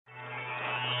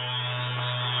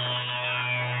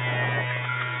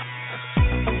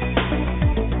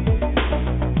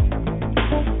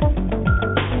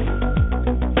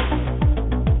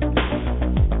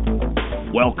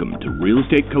Real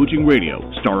Estate Coaching Radio,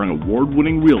 starring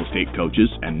award-winning real estate coaches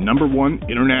and #1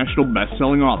 international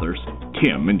best-selling authors,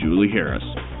 Tim and Julie Harris.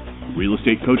 Real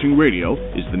Estate Coaching Radio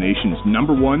is the nation's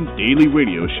 #1 daily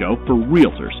radio show for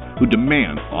realtors who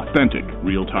demand authentic,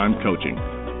 real-time coaching.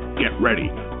 Get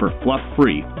ready for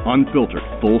fluff-free, unfiltered,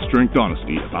 full-strength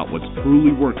honesty about what's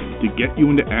truly working to get you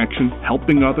into action,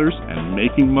 helping others, and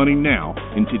making money now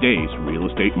in today's real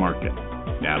estate market.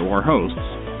 Now to our hosts,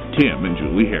 Tim and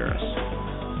Julie Harris.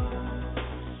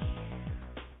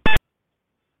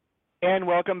 And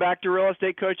welcome back to Real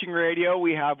Estate Coaching Radio.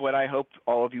 We have what I hope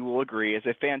all of you will agree is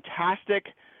a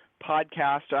fantastic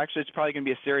podcast. Actually, it's probably going to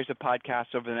be a series of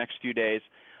podcasts over the next few days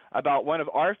about one of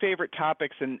our favorite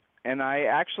topics, and I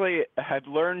actually have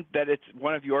learned that it's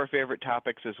one of your favorite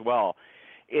topics as well.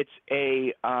 It's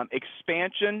a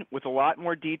expansion with a lot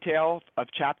more detail of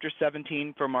Chapter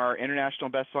 17 from our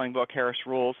international best-selling book, Harris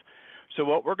Rules. So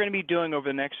what we're going to be doing over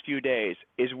the next few days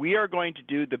is we are going to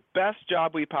do the best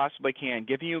job we possibly can,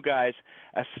 giving you guys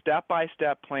a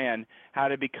step-by-step plan how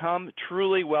to become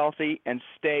truly wealthy and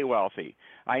stay wealthy.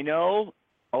 I know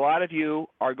a lot of you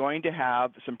are going to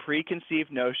have some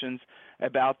preconceived notions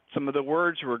about some of the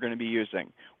words we're going to be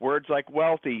using. Words like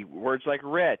wealthy, words like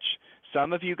rich.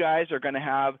 Some of you guys are going to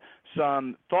have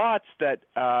some thoughts that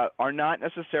are not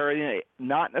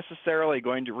necessarily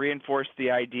going to reinforce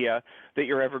the idea that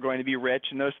you're ever going to be rich,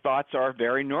 and those thoughts are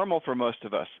very normal for most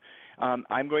of us.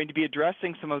 I'm going to be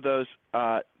addressing some of those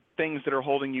things that are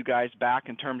holding you guys back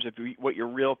in terms of what your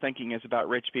real thinking is about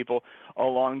rich people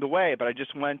along the way. But I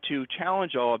just want to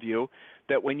challenge all of you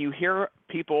that when you hear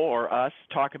people or us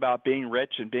talk about being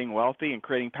rich and being wealthy and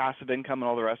creating passive income and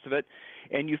all the rest of it,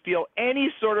 and you feel any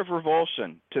sort of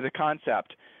revulsion to the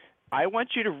concept, I want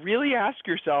you to really ask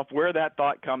yourself where that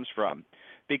thought comes from,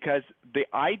 because the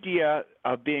idea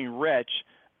of being rich,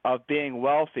 of being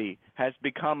wealthy, has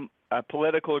become a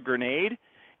political grenade,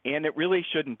 and it really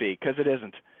shouldn't be, because it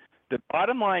isn't. The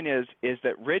bottom line is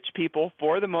that rich people,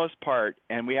 for the most part,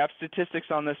 and we have statistics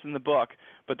on this in the book,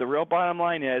 but the real bottom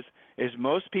line is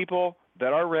most people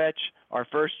that are rich are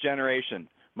first generation.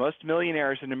 Most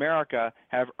millionaires in America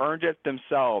have earned it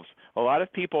themselves. A lot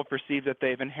of people perceive that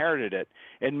they've inherited it.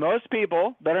 And most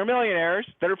people that are millionaires,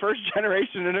 that are first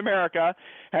generation in America,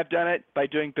 have done it by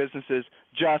doing businesses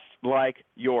just like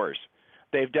yours.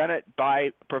 They've done it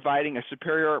by providing a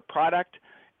superior product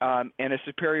in a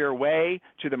superior way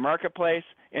to the marketplace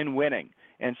and winning.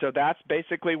 And so that's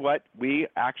basically what we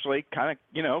actually kind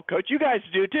of, coach you guys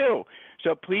to do too.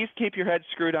 So please keep your head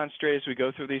screwed on straight as we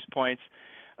go through these points.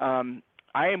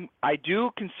 I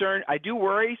do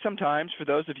worry sometimes for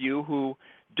those of you who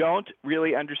don't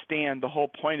really understand the whole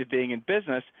point of being in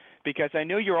business, because I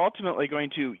know you're ultimately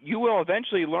you will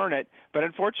eventually learn it, but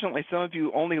unfortunately some of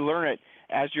you only learn it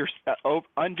as you're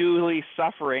unduly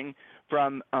suffering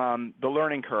from the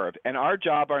learning curve. And our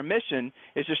job, our mission,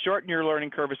 is to shorten your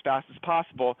learning curve as fast as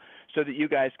possible so that you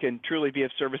guys can truly be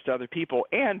of service to other people.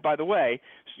 And, by the way,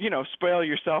 spoil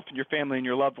yourself and your family and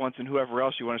your loved ones and whoever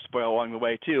else you want to spoil along the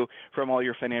way, too, from all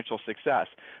your financial success.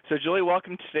 So, Julie,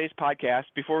 welcome to today's podcast.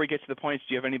 Before we get to the points,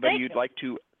 do you have anybody you'd like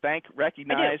to thank,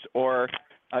 recognize, or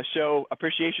show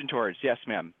appreciation towards? Yes,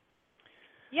 ma'am.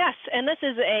 Yes, and this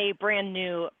is a brand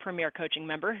new Premier Coaching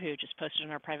member who just posted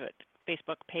on our private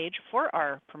Facebook page for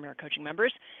our Premier Coaching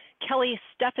members. Kelly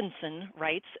Stephenson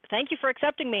writes, "Thank you for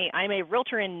accepting me. I'm a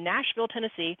realtor in Nashville,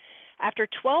 Tennessee. After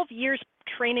 12 years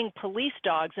training police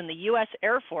dogs in the U.S.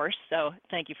 Air Force," so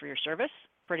thank you for your service.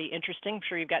 Pretty interesting. I'm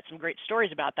sure you've got some great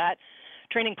stories about that.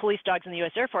 Training police dogs in the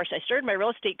U.S. Air Force, I started my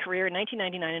real estate career in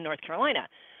 1999 in North Carolina.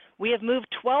 We have moved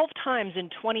 12 times in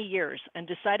 20 years and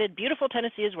decided beautiful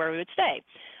Tennessee is where we would stay.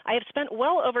 I have spent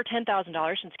well over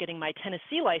 $10,000 since getting my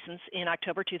Tennessee license in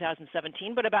October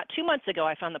 2017, but about 2 months ago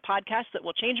I found the podcast that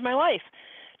will change my life.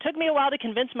 It took me a while to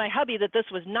convince my hubby that this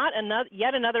was not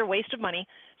yet another waste of money,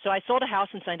 so I sold a house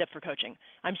and signed up for coaching.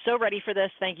 I'm so ready for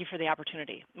this. Thank you for the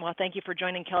opportunity. Well, thank you for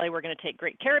joining, Kelly. We're going to take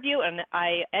great care of you, and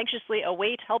I anxiously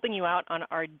await helping you out on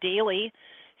our daily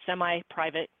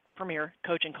semi-private Premier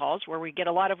coaching calls where we get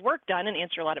a lot of work done and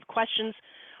answer a lot of questions.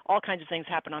 All kinds of things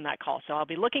happen on that call. So I'll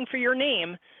be looking for your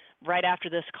name right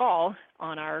after this call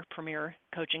on our Premier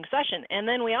coaching session. And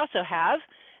then we also have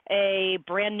a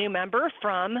brand new member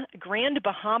from Grand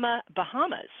Bahama,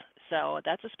 Bahamas. So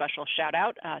that's a special shout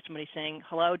out. Somebody saying,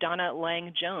 hello, Donna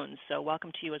Lang Jones. So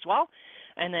welcome to you as well.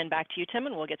 And then back to you, Tim,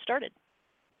 and we'll get started.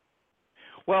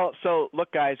 Well, so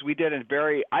look, guys, we did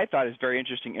I thought it was a very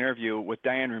interesting interview with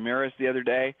Diane Ramirez the other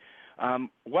day.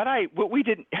 What we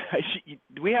did,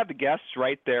 we have the guests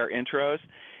write their intros,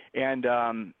 And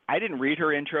I didn't read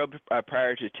her intro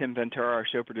prior to Tim Ventura, our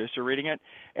show producer, reading it.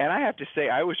 And I have to say,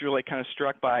 I was really kind of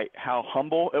struck by how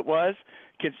humble it was,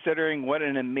 considering what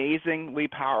an amazingly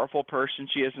powerful person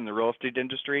she is in the real estate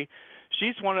industry.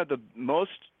 She's one of the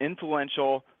most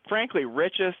influential, frankly,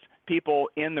 richest people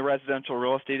in the residential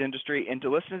real estate industry. And to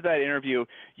listen to that interview,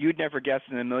 you'd never guess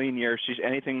in a million years she's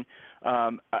anything, I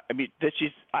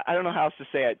don't know how else to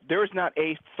say it. There is not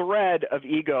a thread of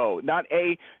ego, not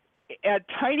a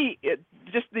tiny,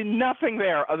 just nothing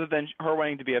there other than her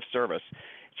wanting to be of service.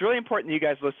 It's really important that you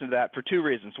guys listen to that for two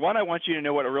reasons. One, I want you to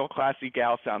know what a real classy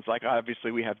gal sounds like.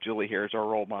 Obviously, we have Julie here as our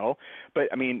role model. But,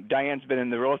 I mean, Diane's been in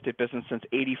the real estate business since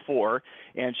 '84,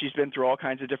 and she's been through all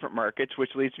kinds of different markets,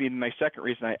 which leads me to my second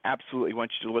reason I absolutely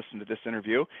want you to listen to this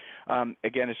interview.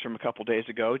 Again, it's from a couple days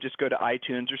ago. Just go to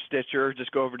iTunes or Stitcher.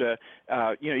 Just go over to,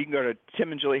 you can go to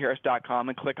timandjulieharris.com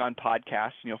and click on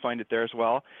podcasts, and you'll find it there as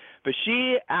well. But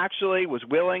she actually was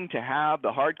willing to have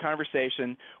the hard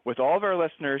conversation with all of our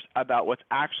listeners about what's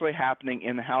actually happening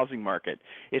in the housing market.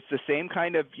 It's the same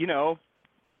kind of,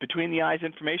 between the eyes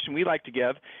information we like to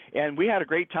give, and we had a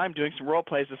great time doing some role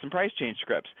plays with some price change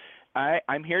scripts.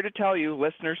 I'm here to tell you,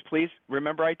 listeners, please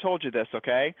remember I told you this,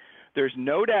 okay? There's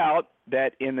no doubt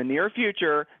that in the near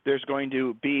future there's going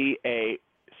to be a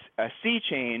sea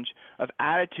change of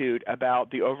attitude about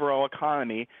the overall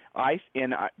economy.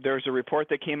 There's a report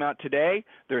that came out today.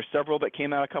 There's several that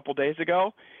came out a couple days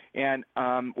ago. And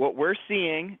what we're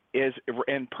seeing is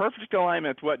in perfect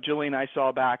alignment with what Julie and I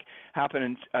saw back happen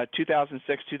in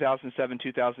 2006, 2007,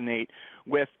 2008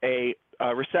 with a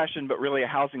recession, but really a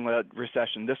housing-led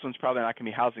recession. This one's probably not going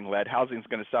to be housing-led. Housing is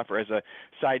going to suffer as a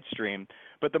side stream.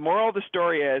 But the moral of the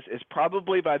story is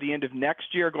probably by the end of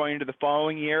next year, going into the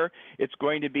following year, it's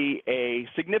going to be a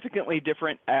significantly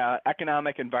different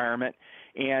economic environment,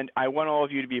 and I want all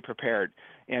of you to be prepared.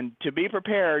 And to be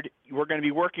prepared, we're going to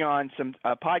be working on some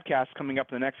podcasts coming up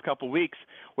in the next couple of weeks,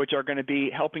 which are going to be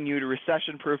helping you to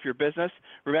recession-proof your business.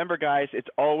 Remember, guys, it's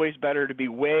always better to be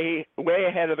way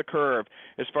ahead of the curve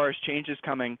as far as changes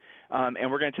coming. And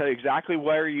we're going to tell you exactly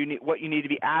what you need to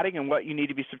be adding and what you need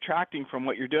to be subtracting from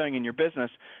what you're doing in your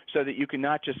business so that you can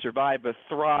not just survive but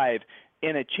thrive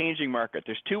in a changing market.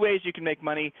 There's two ways you can make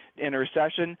money in a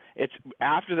recession. It's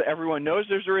after everyone knows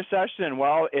there's a recession, and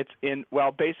while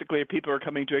basically people are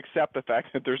coming to accept the fact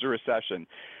that there's a recession.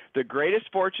 The greatest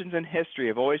fortunes in history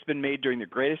have always been made during the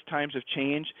greatest times of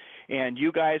change, and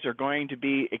you guys are going to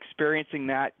be experiencing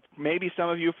that, maybe some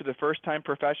of you for the first time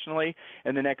professionally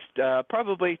in the next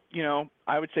probably,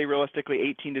 I would say realistically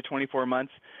 18 to 24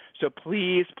 months. So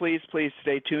please, please, please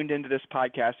stay tuned into this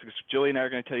podcast because Julie and I are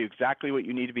going to tell you exactly what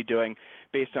you need to be doing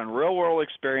based on real-world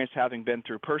experience, having been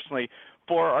through personally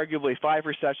 4, arguably 5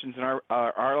 recessions in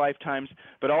our lifetimes,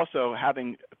 but also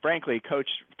having, frankly,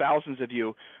 coached thousands of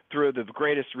you through the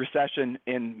greatest recession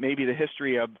in maybe the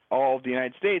history of all of the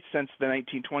United States since the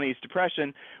 1920s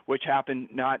Depression, which happened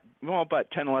but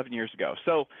 10, 11 years ago.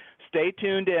 So stay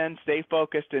tuned in, stay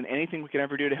focused, and anything we can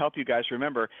ever do to help you guys,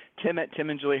 remember, Tim at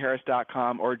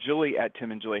timandjulieharris.com or Julie at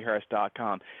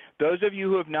timandjulieharris.com. Those of you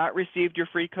who have not received your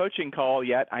free coaching call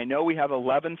yet, I know we have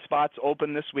 11 spots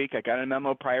open this week. I got a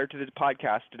memo prior to the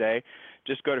podcast today.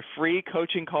 Just go to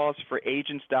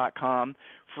freecoachingcallsforagents.com,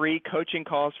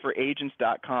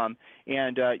 freecoachingcallsforagents.com,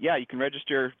 and you can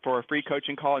register for a free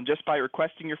coaching call. And just by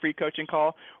requesting your free coaching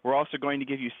call, we're also going to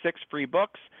give you 6 free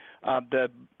books. The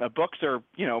books are,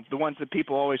 the ones that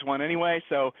people always want anyway.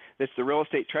 So it's the Real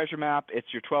Estate Treasure Map.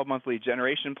 It's your 12-month lead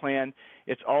generation plan.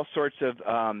 It's all sorts of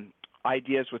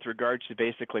ideas with regards to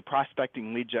basically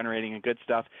prospecting, lead generating, and good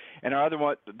stuff. And the other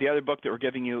book that we're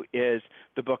giving you is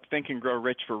the book Think and Grow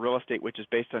Rich for Real Estate, which is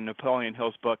based on Napoleon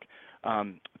Hill's book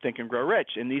Think and Grow Rich.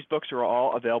 And these books are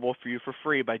all available for you for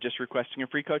free by just requesting a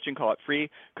free coaching call at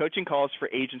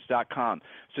freecoachingcallsforagents.com.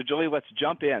 So Julie, let's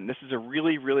jump in. This is a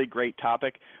really, really great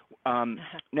topic.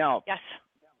 Now, yes.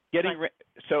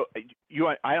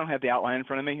 I don't have the outline in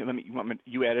front of me.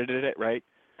 You edited it, right?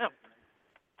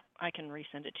 I can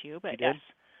resend it to you, but you yes.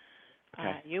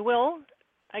 Okay. You will,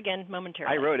 again,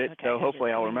 momentarily. I wrote it, okay, so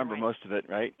hopefully I'll remember most of it,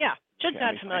 right? Yeah, should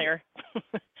sound familiar.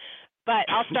 But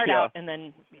I'll start out, and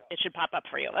then it should pop up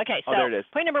for you. Okay, so there it is.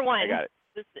 Point number 1, I got it.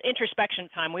 This is introspection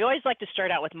time. We always like to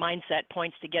start out with mindset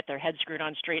points to get their head screwed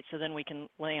on straight so then we can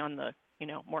lay on the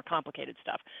more complicated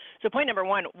stuff. So point number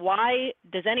 1, why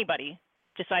does anybody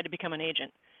decide to become an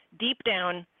agent? Deep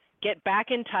down, get back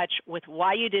in touch with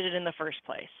why you did it in the first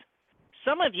place.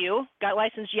 Some of you got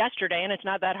licensed yesterday and it's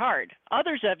not that hard.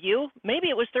 Others of you, maybe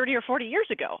it was 30 or 40 years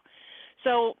ago.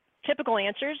 So typical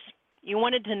answers, you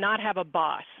wanted to not have a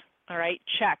boss. All right,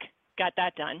 check, got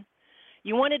that done.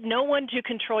 You wanted no one to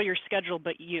control your schedule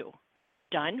but you.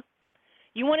 Done.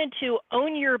 You wanted to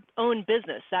own your own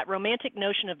business. That romantic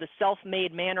notion of the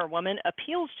self-made man or woman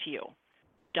appeals to you.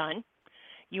 Done.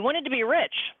 You wanted to be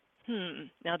rich.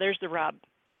 Now there's the rub.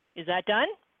 Is that done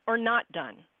or not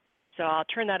done? So I'll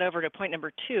turn that over to point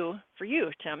number 2 for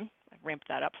you, Tim. I ramped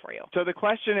that up for you. So the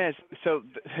question is,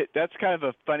 that's kind of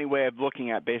a funny way of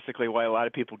looking at basically why a lot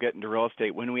of people get into real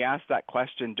estate. When we ask that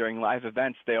question during live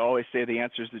events, they always say the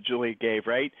answers that Julie gave,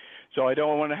 right? So I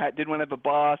didn't want to have a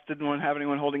boss, didn't want to have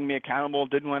anyone holding me accountable,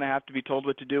 didn't want to have to be told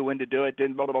what to do, when to do it,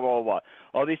 didn't blah, blah, blah, blah, blah.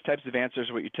 All these types of answers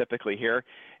are what you typically hear.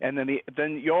 And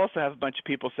then you also have a bunch of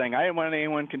people saying, I didn't want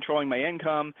anyone controlling my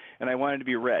income, and I wanted to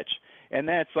be rich. And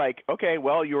then it's like, okay,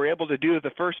 well, you were able to do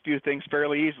the first few things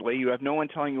fairly easily. You have no one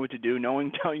telling you what to do, no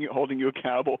one holding you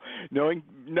accountable, knowing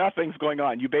nothing's going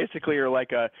on. You basically are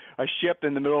like a ship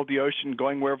in the middle of the ocean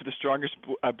going wherever the strongest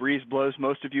breeze blows.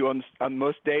 Most of you on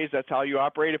most days, that's how you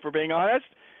operate, if we're being honest,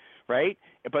 right?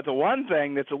 But the one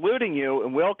thing that's eluding you,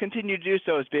 and will continue to do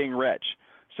so, is being rich.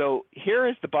 So here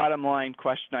is the bottom line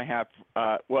question I have.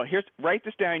 Write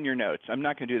this down in your notes. I'm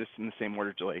not going to do this in the same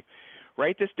order, Julie.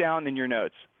 Write this down in your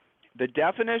notes. The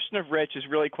definition of rich is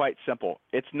really quite simple.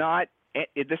 It's not.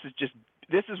 This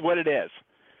is what it is.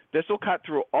 This will cut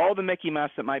through all the Mickey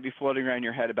Mouse that might be floating around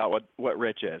your head about what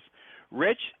rich is.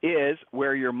 Rich is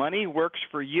where your money works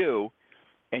for you,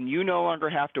 and you no longer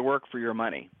have to work for your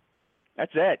money.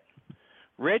 That's it.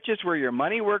 Rich is where your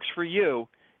money works for you,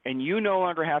 and you no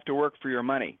longer have to work for your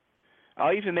money.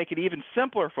 I'll even make it even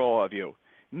simpler for all of you.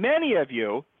 Many of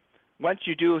you, once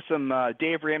you do some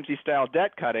Dave Ramsey-style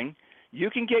debt cutting, you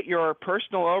can get your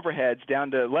personal overheads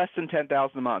down to less than $10,000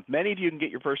 a month. Many of you can get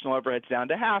your personal overheads down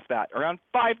to half that, around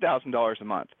 $5,000 a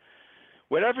month.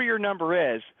 Whatever your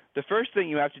number is, the first thing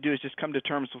you have to do is just come to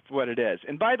terms with what it is.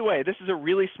 And by the way, this is a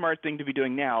really smart thing to be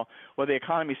doing now while the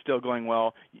economy is still going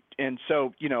well. And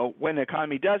so, when the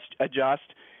economy does adjust,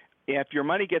 if your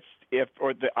money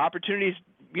or the opportunities,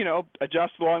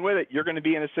 adjust along with it, you're going to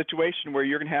be in a situation where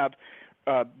you're going to have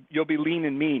you'll be lean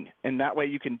and mean, and that way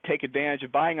you can take advantage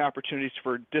of buying opportunities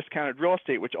for discounted real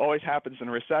estate, which always happens in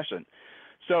a recession.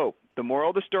 So the moral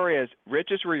of the story is, rich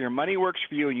is where your money works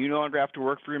for you and you no longer have to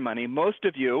work for your money. Most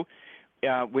of you,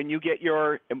 when you get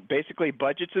your basically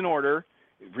budgets in order,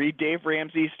 read Dave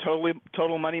Ramsey's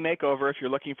Total Money Makeover if you're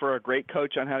looking for a great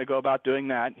coach on how to go about doing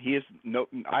that. He is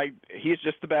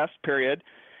just the best, period.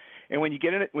 And when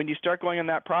you start going in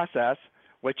that process,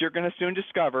 what you're going to soon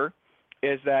discover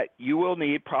is that you will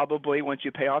need, probably once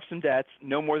you pay off some debts,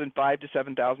 no more than $5,000 to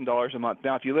 $7,000 a month.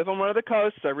 Now, if you live on one of the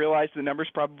coasts, I realize the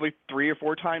number's probably 3 or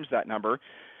 4 times that number.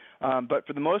 But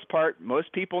for the most part,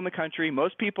 most people in the country,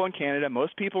 most people in Canada,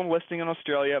 most people listing in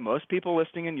Australia, most people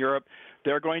listing in Europe,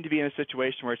 they're going to be in a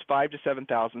situation where it's $5,000 to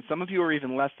 $7,000. Some of you are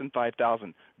even less than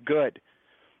 $5,000. Good.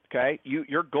 Okay,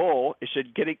 your goal is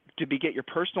get your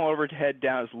personal overhead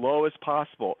down as low as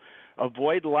possible.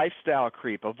 Avoid lifestyle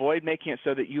creep. Avoid making it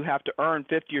so that you have to earn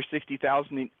 $50,000 or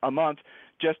 $60,000 a month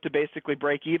just to basically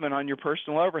break even on your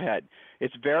personal overhead.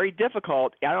 It's very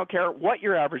difficult. I don't care what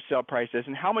your average sale price is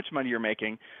and how much money you're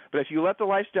making, but if you let the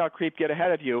lifestyle creep get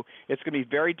ahead of you, it's going to be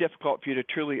very difficult for you to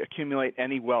truly accumulate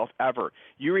any wealth ever.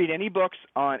 You read any books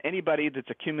on anybody that's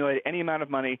accumulated any amount of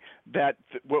money, that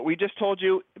what we just told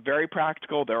you, very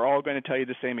practical. They're all going to tell you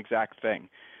the same exact thing.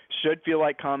 Should feel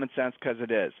like common sense because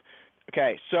it is.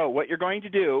 Okay, so what you're going to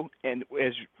do, and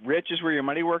as rich is where your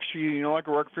money works for you, you no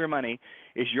longer work for your money,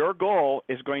 is your goal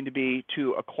is going to be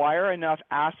to acquire enough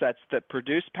assets that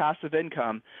produce passive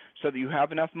income so that you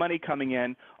have enough money coming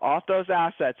in off those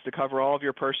assets to cover all of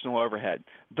your personal overhead.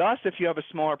 Thus, if you have a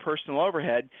smaller personal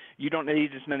overhead, you don't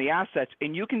need as many assets,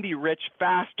 and you can be rich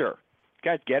faster.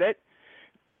 You guys get it?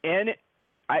 And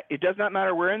it does not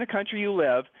matter where in the country you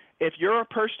live. If your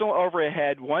personal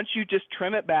overhead, once you just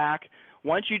trim it back,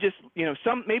 once you just,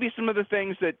 maybe some of the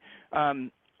things that,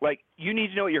 like you need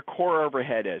to know what your core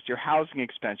overhead is, your housing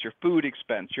expense, your food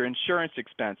expense, your insurance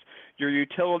expense, your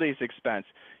utilities expense,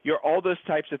 all those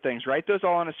types of things. Write those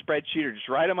all on a spreadsheet or just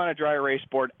write them on a dry erase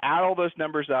board. Add all those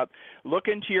numbers up. Look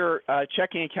into your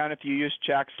checking account if you use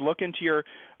checks. Look into your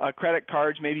credit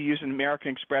cards, maybe using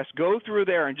American Express. Go through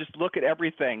there and just look at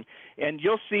everything, and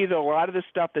you'll see that a lot of the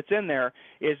stuff that's in there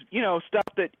is, stuff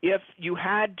that if you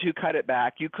had to cut it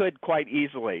back, you could quite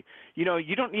easily. You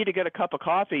don't need to get a cup of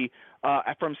coffee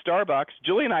from Starbucks.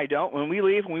 Julie and I don't. When we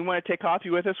leave and we want to take coffee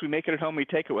with us, we make it at home, we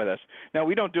take it with us. Now,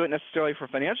 we don't do it necessarily for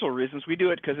financial reasons. We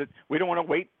do it because we don't want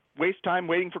to waste time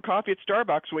waiting for coffee at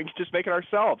Starbucks. We can just make it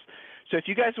ourselves. So if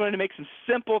you guys wanted to make some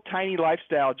simple, tiny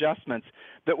lifestyle adjustments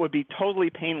that would be totally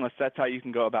painless, that's how you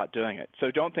can go about doing it.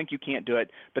 So don't think you can't do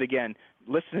it. But again,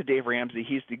 listen to Dave Ramsey.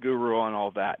 He's the guru on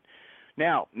all that.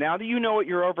 Now that you know what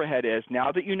your overhead is,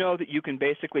 now that you know that you can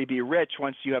basically be rich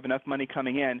once you have enough money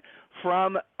coming in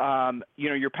from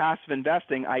your passive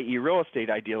investing, i.e. real estate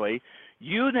ideally,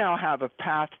 you now have a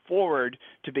path forward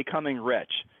to becoming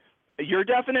rich. Your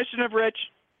definition of rich,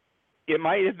 it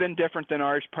might have been different than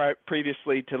ours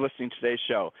previously to listening to today's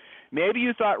show. Maybe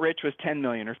you thought rich was 10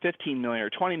 million or 15 million or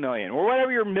 20 million or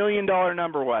whatever your $1 million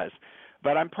number was.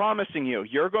 But I'm promising you,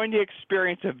 you're going to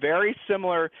experience a very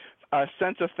similar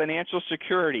sense of financial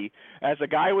security as a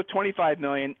guy with 25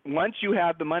 million once you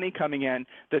have the money coming in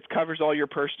that covers all your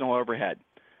personal overhead.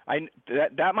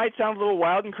 That might sound a little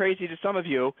wild and crazy to some of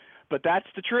you, but that's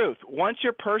the truth. Once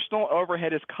your personal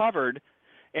overhead is covered,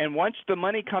 and once the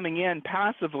money coming in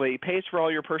passively pays for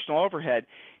all your personal overhead,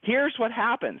 here's what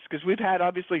happens, because we've had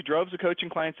obviously droves of coaching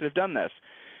clients that have done this.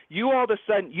 You all of a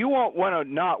sudden, you won't want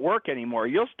to not work anymore.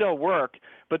 You'll still work,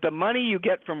 but the money you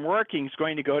get from working is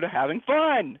going to go to having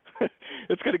fun.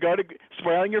 It's going to go to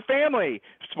spoiling your family,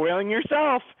 spoiling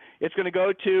yourself. It's going to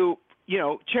go to,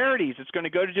 charities. It's going to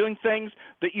go to doing things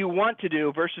that you want to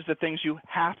do versus the things you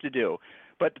have to do.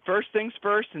 But first things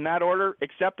first, in that order,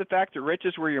 accept the fact that rich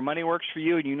is where your money works for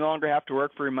you and you no longer have to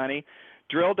work for your money.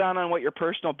 Drill down on what your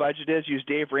personal budget is. Use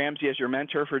Dave Ramsey as your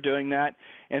mentor for doing that.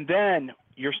 And then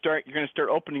you're going to start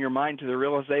opening your mind to the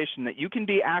realization that you can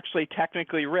be actually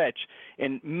technically rich,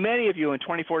 and many of you in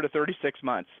 24 to 36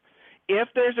 months. If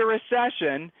there's a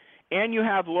recession and you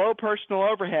have low personal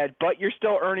overhead, but you're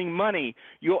still earning money,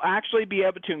 you'll actually be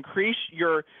able to increase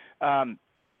your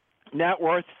net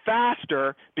worth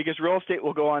faster because real estate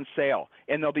will go on sale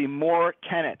and there'll be more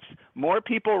tenants. More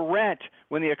people rent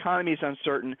when the economy is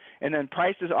uncertain, and then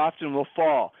prices often will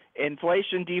fall.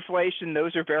 Inflation, deflation,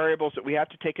 those are variables that we have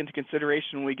to take into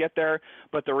consideration when we get there.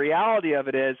 But the reality of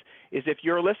it is if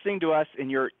you're listening to us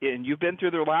and you've been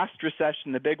through the last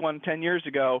recession, the big one 10 years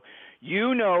ago,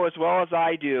 you know as well as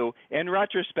I do, in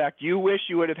retrospect, you wish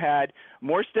you would have had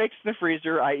more steaks in the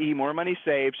freezer, i.e. more money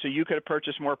saved, so you could have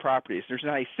purchased more properties. There's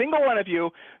not a single one of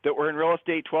you that were in real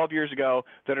estate 12 years ago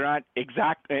that are not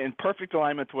in perfect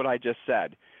alignment with what I just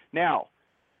said. Now,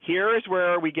 here is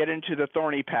where we get into the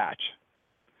thorny patch.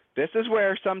 This is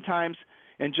where sometimes,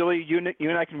 and Julie, you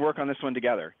and I can work on this one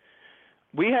together.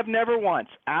 We have never once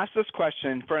asked this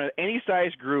question in front of any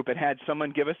size group and had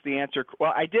someone give us the answer.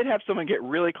 Well, I did have someone get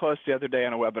really close the other day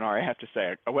on a webinar, I have to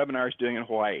say. A webinar I was doing in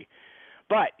Hawaii.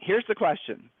 But here's the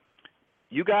question.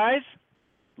 You guys,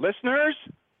 listeners,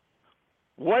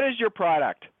 what is your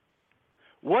product?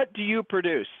 What do you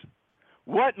produce?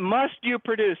 What must you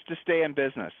produce to stay in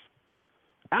business?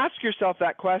 Ask yourself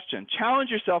that question. Challenge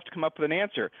yourself to come up with an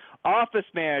answer. Office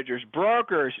managers,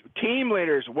 brokers, team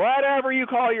leaders, whatever you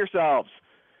call yourselves,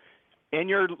 and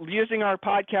you're using our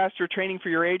podcast or training for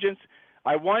your agents,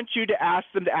 I want you to ask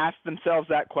them to ask themselves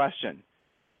that question.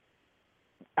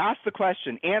 Ask the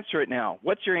question. Answer it now.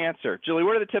 What's your answer? Julie,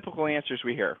 what are the typical answers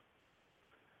we hear?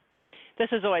 This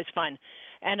is always fun.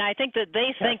 And I think that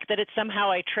they think that it's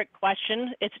somehow a trick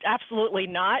question. It's absolutely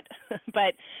not,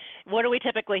 but what do we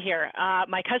typically hear?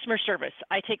 My customer service.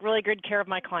 I take really good care of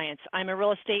my clients. I'm a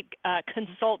real estate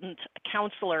consultant,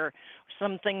 counselor,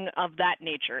 something of that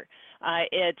nature.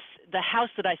 It's the house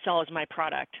that I sell is my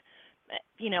product.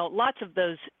 Lots of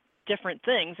those different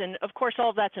things. And, of course, all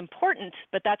of that's important,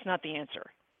 but that's not the answer.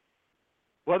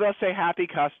 Well, they'll say happy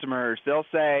customers. They'll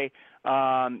say,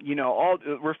 all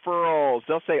referrals.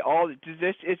 They'll say all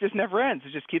this. It just never ends.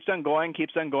 It just keeps on going,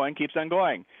 keeps on going, keeps on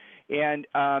going. And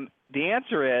the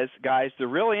answer is, guys, the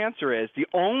real answer is, the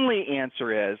only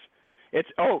answer is,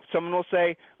 someone will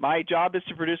say, my job is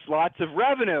to produce lots of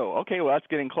revenue. Okay, well, that's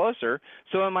getting closer.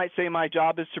 Someone might say, my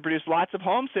job is to produce lots of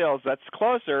home sales. That's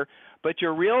closer. But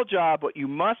your real job, what you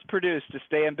must produce to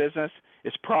stay in business,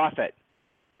 is profit.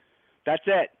 That's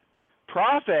it.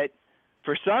 Profit,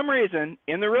 for some reason,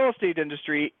 in the real estate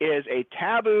industry is a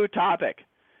taboo topic.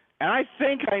 And I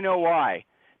think I know why,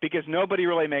 because nobody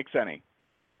really makes any.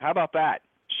 How about that?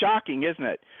 Shocking, isn't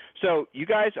it? So you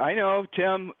guys, I know,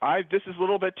 Tim, this is a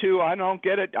little bit too, I don't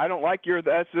get it. I don't like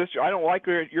I don't like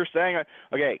what you're saying.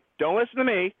 Okay, don't listen to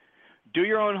me. Do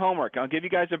your own homework. I'll give you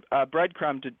guys a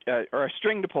breadcrumb or a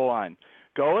string to pull on.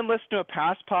 Go and listen to a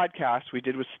past podcast we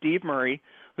did with Steve Murray,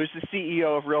 who's the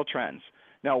CEO of Real Trends.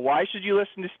 Now, why should you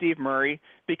listen to Steve Murray?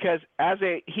 Because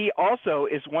he also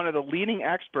is one of the leading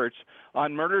experts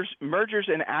on mergers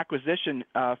and acquisition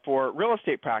for real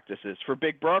estate practices, for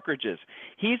big brokerages.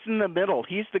 He's in the middle.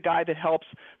 He's the guy that helps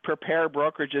prepare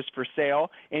brokerages for sale,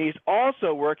 and he's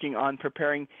also working on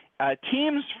preparing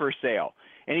teams for sale.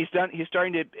 And he's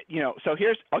starting to, so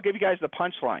I'll give you guys the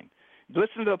punchline.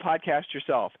 Listen to the podcast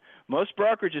yourself. Most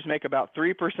brokerages make about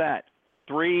 3%.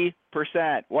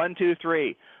 3%, 1, 2,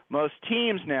 3. Most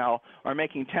teams now are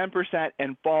making 10%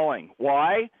 and falling.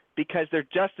 Why? Because they're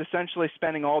just essentially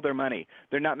spending all their money.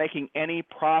 They're not making any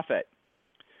profit.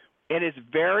 It is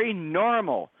very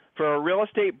normal for a real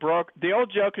estate broker. The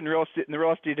old joke in the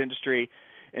real estate industry,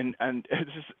 and this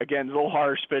is, again, a little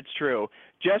harsh, but it's true.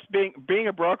 Just being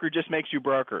a broker just makes you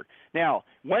broker. Now,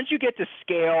 once you get to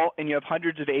scale and you have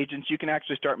hundreds of agents, you can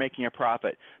actually start making a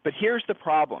profit. But here's the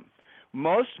problem.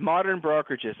 Most modern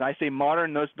brokerages, and I say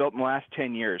modern, those built in the last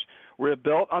 10 years, were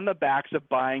built on the backs of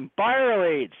buying buyer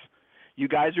leads. You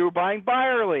guys who are buying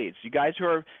buyer leads, you guys who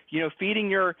are, feeding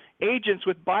your agents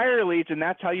with buyer leads, and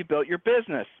that's how you built your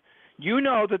business. You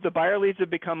know that the buyer leads have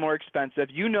become more expensive.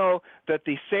 You know that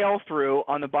the sale through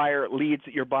on the buyer leads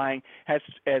that you're buying has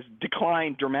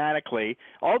declined dramatically.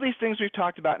 All these things we've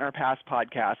talked about in our past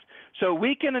podcasts. So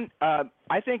we can,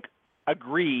 I think,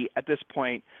 agree at this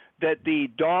point that the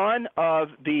dawn of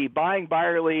the buying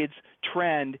buyer leads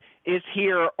trend is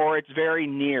here, or it's very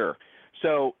near.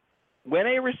 So when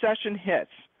a recession hits,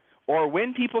 or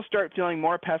when people start feeling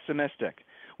more pessimistic,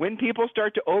 when people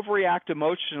start to overreact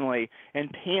emotionally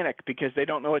and panic because they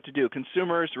don't know what to do,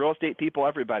 consumers, real estate people,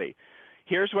 everybody,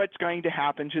 here's what's going to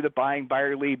happen to the buying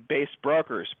buyer lead based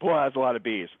brokers. Boy, that's a lot of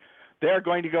B's. They're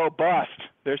going to go bust.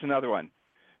 There's another one.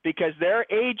 Because their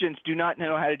agents do not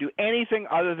know how to do anything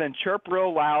other than chirp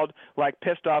real loud like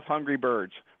pissed off hungry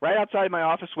birds. Right outside my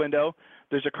office window,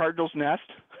 there's a cardinal's nest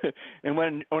and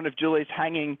one of Julie's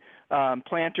hanging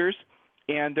planters.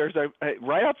 And there's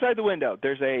right outside the window,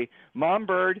 there's a mom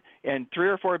bird and 3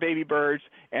 or 4 baby birds,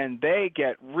 and they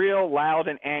get real loud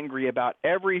and angry about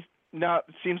it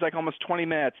seems like almost 20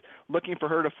 minutes looking for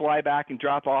her to fly back and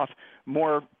drop off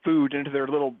more food into their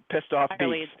little pissed off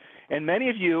beaks. And many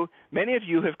of you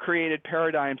have created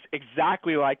paradigms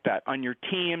exactly like that on your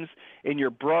teams, in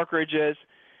your brokerages.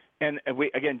 And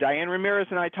again, Diane Ramirez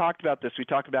and I talked about this. We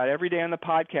talk about it every day on the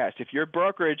podcast. If your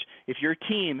brokerage, if your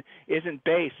team isn't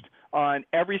based on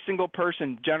every single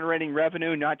person generating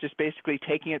revenue, not just basically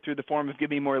taking it through the form of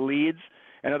giving more leads.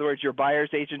 In other words, your buyer's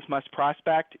agents must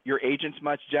prospect. Your agents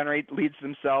must generate leads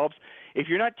themselves. If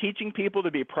you're not teaching people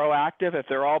to be proactive, if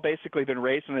they're all basically been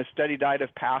raised on a steady diet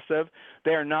of passive,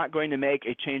 they are not going to make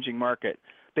a changing market.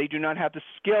 They do not have the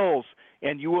skills,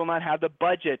 and you will not have the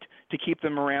budget to keep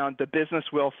them around. The business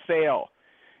will fail.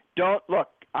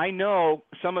 I know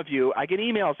some of you, I get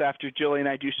emails after Julie and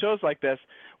I do shows like this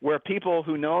where people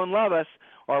who know and love us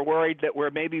are worried that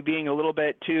we're maybe being a little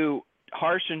bit too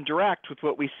harsh and direct with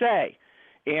what we say.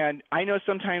 And I know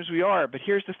sometimes we are, but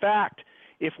here's the fact.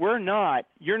 If we're not,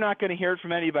 you're not going to hear it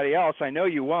from anybody else. I know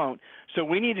you won't. So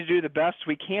we need to do the best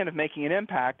we can of making an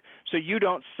impact so you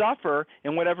don't suffer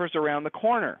in whatever's around the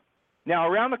corner. Now,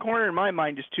 around the corner in my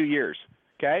mind is 2 years,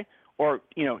 okay? Or,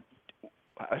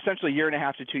 essentially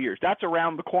 1.5 to 2 years. That's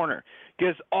around the corner.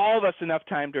 Gives all of us enough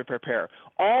time to prepare,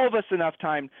 all of us enough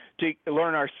time to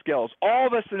learn our skills, all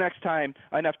of us enough time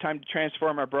to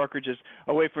transform our brokerages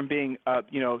away from being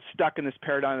stuck in this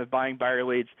paradigm of buying buyer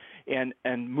leads and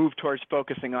move towards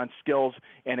focusing on skills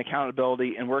and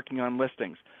accountability and working on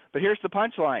listings. But here's the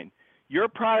punchline. Your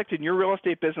product in your real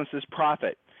estate business is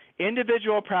profit.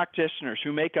 Individual practitioners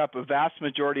who make up a vast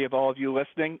majority of all of you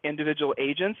listening, individual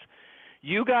agents,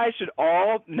 you guys should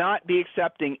all not be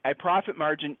accepting a profit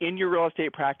margin in your real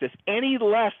estate practice any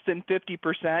less than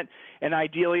 50%, and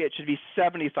ideally it should be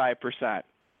 75%.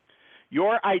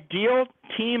 Your ideal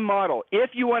team model, if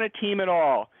you want a team at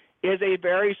all, is a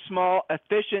very small,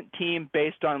 efficient team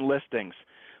based on listings.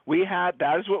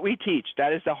 That is what we teach.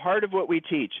 That is the heart of what we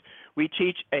teach. We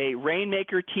teach a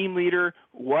rainmaker, team leader,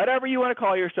 whatever you want to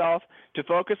call yourself, to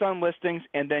focus on listings,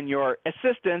 and then your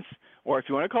assistants, or if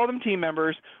you want to call them team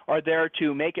members, are there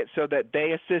to make it so that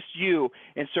they assist you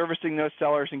in servicing those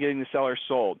sellers and getting the sellers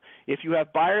sold. If you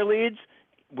have buyer leads,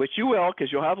 which you will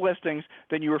because you'll have listings,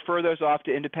 then you refer those off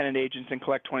to independent agents and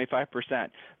collect 25%.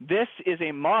 This is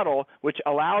a model which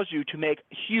allows you to make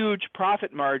huge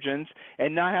profit margins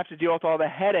and not have to deal with all the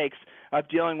headaches of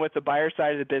dealing with the buyer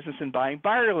side of the business and buying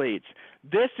buyer leads.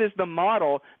 This is the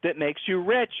model that makes you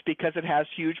rich because it has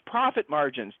huge profit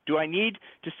margins. Do I need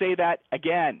to say that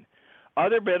again?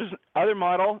 Other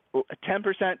model,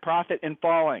 10% profit and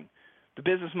falling. The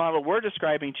business model we're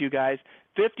describing to you guys,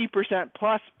 50%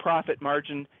 plus profit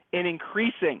margin and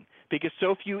increasing because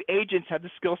so few agents have the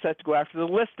skill set to go after the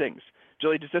listings.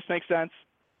 Julie, does this make sense?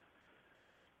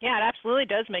 Yeah, it absolutely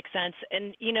does make sense.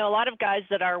 And, a lot of guys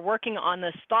that are working on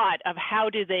this thought of how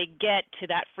do they get to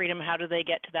that freedom, how do they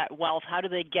get to that wealth, how do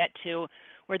they get to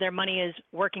where their money is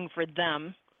working for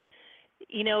them,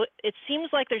 it seems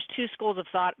like there's 2 schools of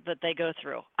thought that they go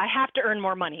through. I have to earn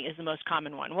more money is the most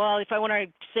common one. Well, if I want to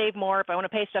save more, if I want to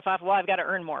pay stuff off, well, I've got to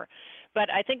earn more. But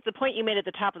I think the point you made at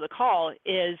the top of the call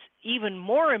is even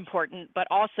more important, but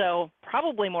also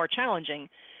probably more challenging,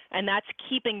 and that's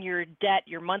keeping your debt,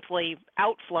 your monthly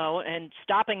outflow, and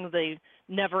stopping the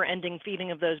never-ending feeding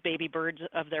of those baby birds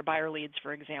of their buyer leads,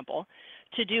 for example,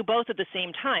 to do both at the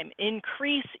same time.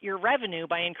 Increase your revenue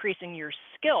by increasing your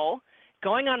skill,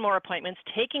 going on more appointments,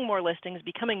 taking more listings,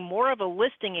 becoming more of a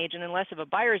listing agent and less of a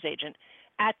buyer's agent.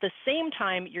 At the same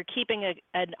time, you're keeping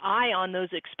an eye on those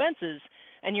expenses,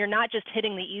 and you're not just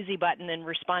hitting the easy button and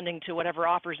responding to whatever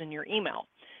offers in your email.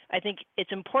 I think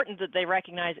it's important that they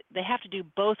recognize they have to do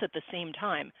both at the same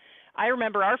time. I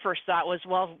remember our first thought was,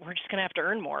 well, we're just going to have to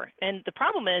earn more. And the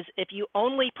problem is, if you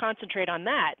only concentrate on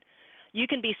that, you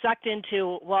can be sucked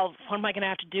into, well, what am I going to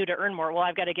have to do to earn more? Well,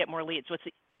 I've got to get more leads. What's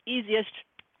the easiest,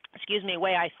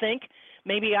 way I think?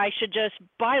 Maybe I should just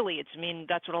buy leads. I mean,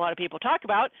 that's what a lot of people talk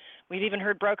about. We've even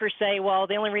heard brokers say, well,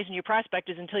 the only reason you prospect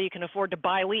is until you can afford to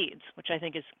buy leads, which I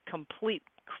think is complete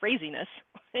craziness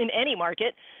in any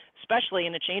market, especially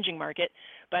in a changing market.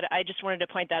 But I just wanted to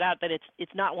point that out, that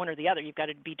it's not one or the other. You've got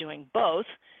to be doing both.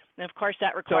 And of course,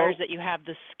 that requires that you have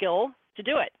the skill to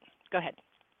do it. Go ahead.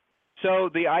 So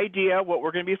the idea, what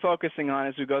we're going to be focusing on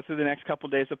as we go through the next couple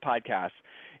of days of podcasts,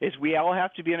 is we all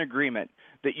have to be in agreement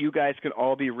that you guys can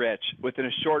all be rich within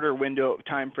a shorter window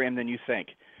time frame than you think.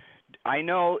 I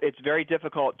know it's very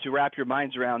difficult to wrap your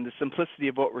minds around the simplicity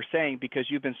of what we're saying because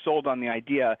you've been sold on the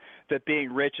idea that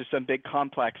being rich is some big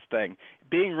complex thing.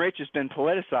 Being rich has been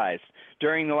politicized.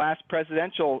 During the last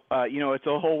presidential, it's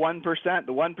a whole 1%,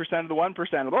 the 1% of the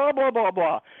 1%, blah, blah, blah,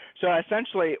 blah. So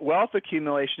essentially, wealth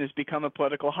accumulation has become a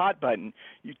political hot button.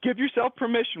 You give yourself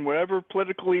permission, whatever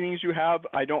political leanings you have.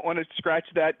 I don't want to scratch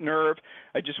that nerve.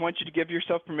 I just want you to give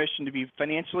yourself permission to be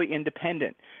financially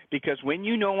independent, because when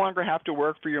you no longer have to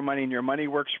work for your money and your money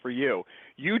works for you,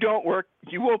 you don't work.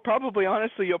 You'll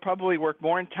probably work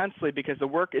more intensely because the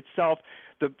work itself,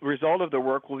 the result of the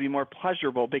work will be more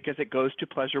pleasurable because it goes to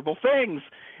pleasurable things.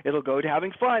 It'll go to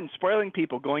having fun, spoiling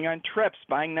people, going on trips,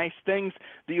 buying nice things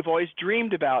that you've always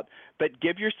dreamed about. But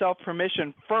give yourself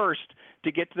permission first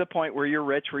to get to the point where you're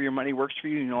rich, where your money works for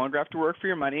you. You no longer have to work for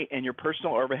your money, and your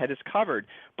personal overhead is covered.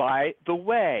 By the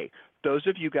way, those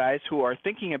of you guys who are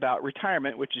thinking about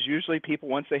retirement, which is usually people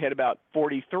once they hit about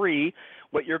 43,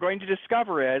 what you're going to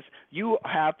discover is you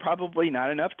have probably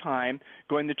not enough time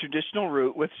going the traditional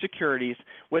route with securities,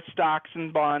 with stocks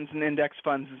and bonds and index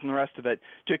funds and the rest of it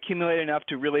to accumulate enough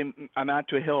to really amount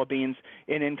to a hill of beans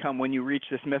in income when you reach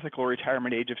this mythical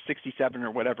retirement age of 67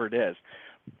 or whatever it is.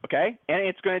 Okay? And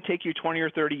it's going to take you 20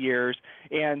 or 30 years,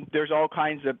 and there's all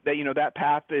kinds of, that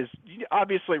path is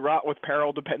obviously wrought with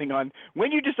peril depending on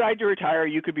when you decide to retire.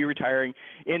 You could be retiring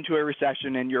into a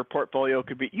recession, and your portfolio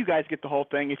could be, you guys get the whole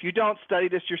thing. If you don't study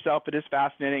this yourself, it is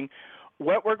fascinating.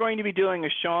 What we're going to be doing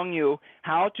is showing you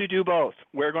how to do both.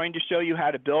 We're going to show you how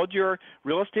to build your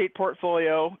real estate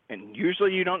portfolio, and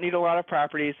usually you don't need a lot of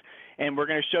properties, and we're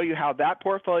going to show you how that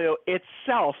portfolio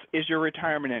itself is your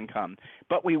retirement income.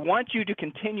 But we want you to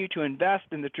continue to invest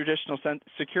in the traditional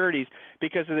securities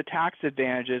because of the tax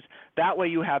advantages. That way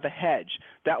you have a hedge.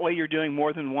 That way you're doing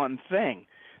more than one thing.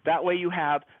 That way you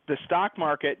have the stock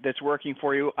market that's working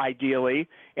for you ideally,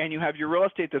 and you have your real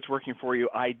estate that's working for you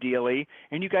ideally,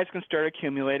 and you guys can start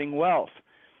accumulating wealth.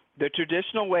 The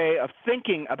traditional way of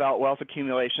thinking about wealth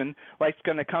accumulation, like it's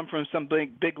going to come from some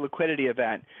big liquidity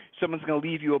event. Someone's going to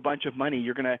leave you a bunch of money.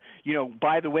 You're going to,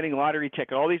 buy the winning lottery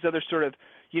ticket. All these other sort of,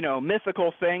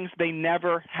 mythical things, they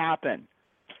never happen.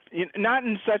 Not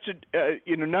in such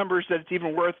numbers that it's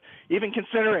even worth even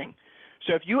considering.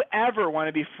 So if you ever want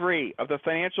to be free of the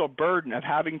financial burden of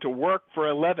having to work for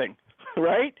a living,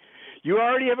 right? You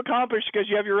already have accomplished, because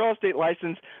you have your real estate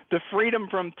license, the freedom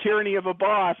from tyranny of a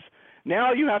boss.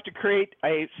 Now you have to create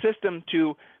a system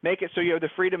to make it so you have the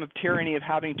freedom of tyranny of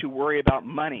having to worry about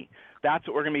money. That's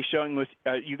what we're going to be showing with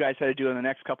you guys how to do in the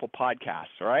next couple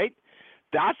podcasts, all right?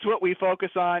 That's what we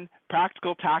focus on,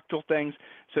 practical, tactile things,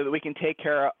 so that we can take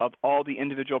care of all the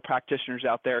individual practitioners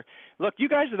out there. Look, you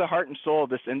guys are the heart and soul of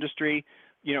this industry.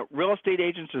 Real estate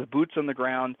agents are the boots on the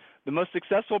ground. The most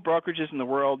successful brokerages in the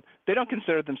world, they don't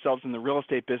consider themselves in the real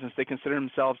estate business. They consider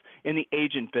themselves in the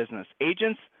agent business.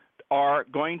 Agents are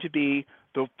going to be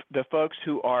the folks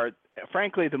who are,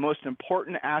 frankly, the most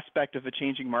important aspect of a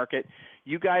changing market.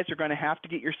 You guys are going to have to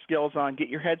get your skills on, get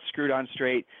your heads screwed on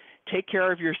straight, take care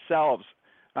of yourselves.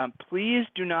 Please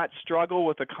do not struggle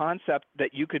with the concept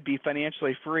that you could be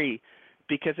financially free,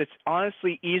 because it's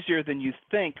honestly easier than you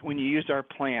think when you use our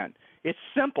plan. It's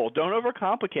simple. Don't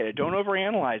overcomplicate it. Don't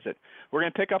overanalyze it. We're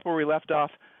going to pick up where we left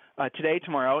off today,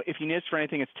 tomorrow. If you need us for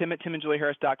anything, it's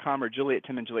tim@timandjulieharris.com or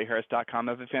julie@timandjulieharris.com.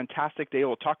 Have a fantastic day.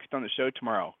 We'll talk to you on the show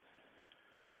tomorrow.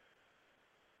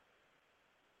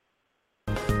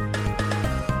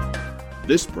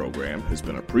 This program has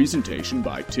been a presentation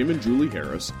by Tim and Julie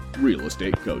Harris, Real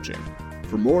Estate Coaching.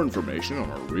 For more information on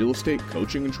our real estate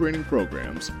coaching and training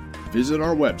programs, visit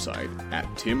our website at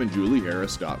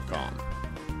timandjulieharris.com.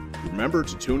 Remember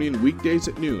to tune in weekdays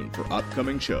at noon for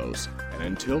upcoming shows, and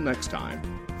until next time,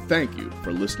 thank you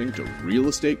for listening to Real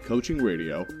Estate Coaching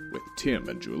Radio with Tim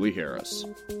and Julie Harris.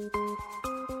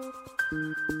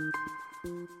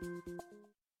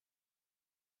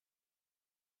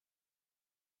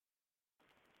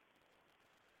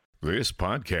 This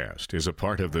podcast is a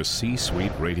part of the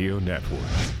C-Suite Radio Network.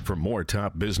 For more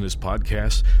top business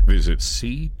podcasts, visit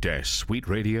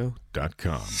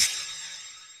c-suiteradio.com.